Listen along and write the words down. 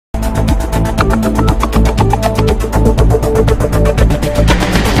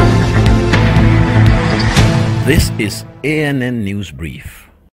This is ANN News Brief.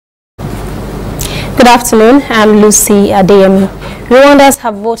 Good afternoon, I'm Lucy Adeyemi. Rwandans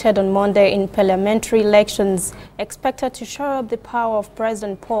have voted on Monday in parliamentary elections expected to shore up the power of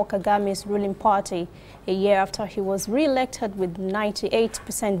President Paul Kagame's ruling party a year after he was re-elected with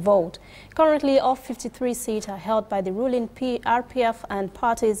 98% vote. Currently, all 53 seats are held by the ruling RPF and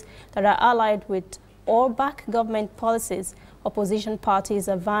parties that are allied with or back government policies. Opposition parties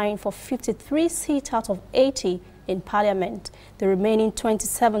are vying for 53 seats out of 80 in parliament. The remaining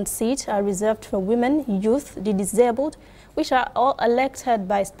 27 seats are reserved for women, youth, the disabled, which are all elected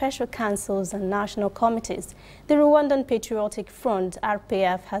by special councils and national committees. The Rwandan Patriotic Front,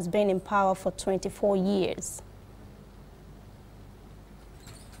 RPF, has been in power for 24 years.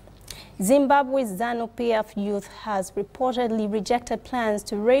 Zimbabwe's ZANU-PF youth has reportedly rejected plans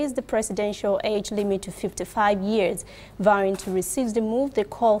to raise the presidential age limit to 55 years, vowing to resist the move they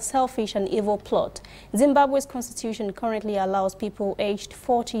call selfish and evil plot. Zimbabwe's constitution currently allows people aged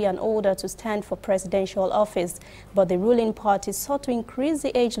 40 and older to stand for presidential office, but the ruling party sought to increase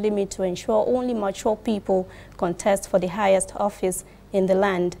the age limit to ensure only mature people contest for the highest office in the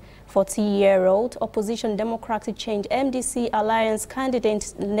land. 40-year-old opposition Democratic Change MDC alliance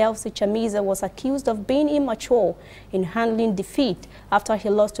candidate Nelson Chamisa was accused of being immature in handling defeat after he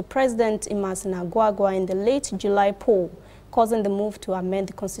lost to President Emmerson Mnangagwa in the late July poll, causing the move to amend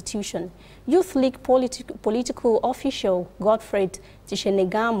the constitution. Youth League political official Godfred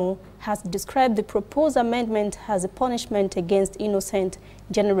Tshenegamo has described the proposed amendment as a punishment against innocent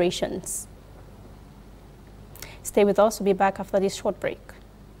generations. Stay with us. We'll be back after this short break.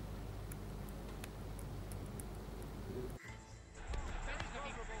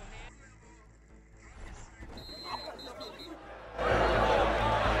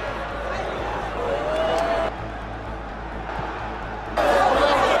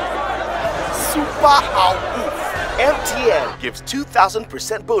 MTN gives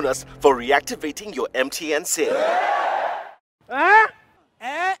 2,000% bonus for reactivating your MTN SIM.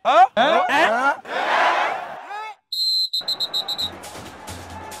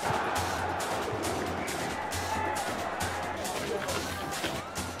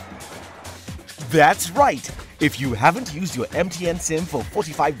 That's right! If you haven't used your MTN SIM for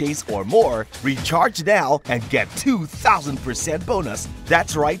 45 days or more, recharge now and get 2,000% bonus.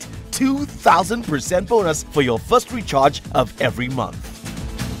 That's right, 2,000% bonus for your first recharge of every month.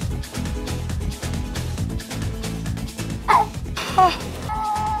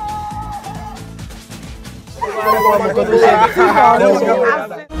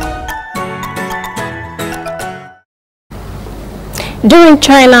 During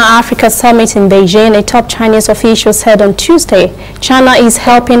China-Africa Summit in Beijing, a top Chinese official said on Tuesday, China is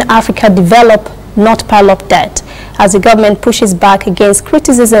helping Africa develop, not pile up debt. As the government pushes back against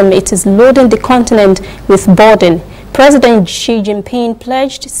criticism, it is loading the continent with burden. President Xi Jinping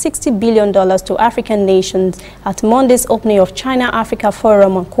pledged $60 billion to African nations at Monday's opening of China-Africa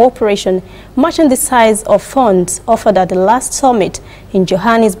Forum on Cooperation, matching the size of funds offered at the last summit in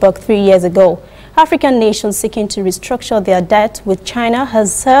Johannesburg 3 years ago. African nations seeking to restructure their debt with China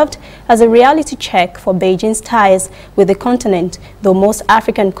has served as a reality check for Beijing's ties with the continent, though most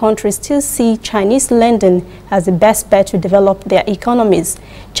African countries still see Chinese lending as the best bet to develop their economies.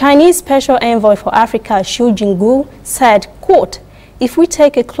 Chinese Special Envoy for Africa Xu Jinggu said, quote, "If we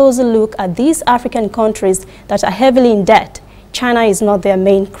take a closer look at these African countries that are heavily in debt, China is not their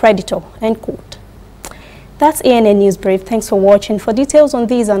main creditor," end quote. That's ANN News Brief. Thanks for watching. For details on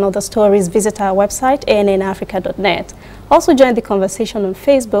these and other stories, visit our website, annafrica.net. Also join the conversation on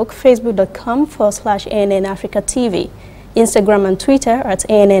Facebook, facebook.com/ANN Africa TV, Instagram and Twitter at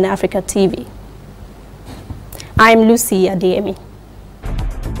ANN Africa TV. I'm Lucy Adeyemi.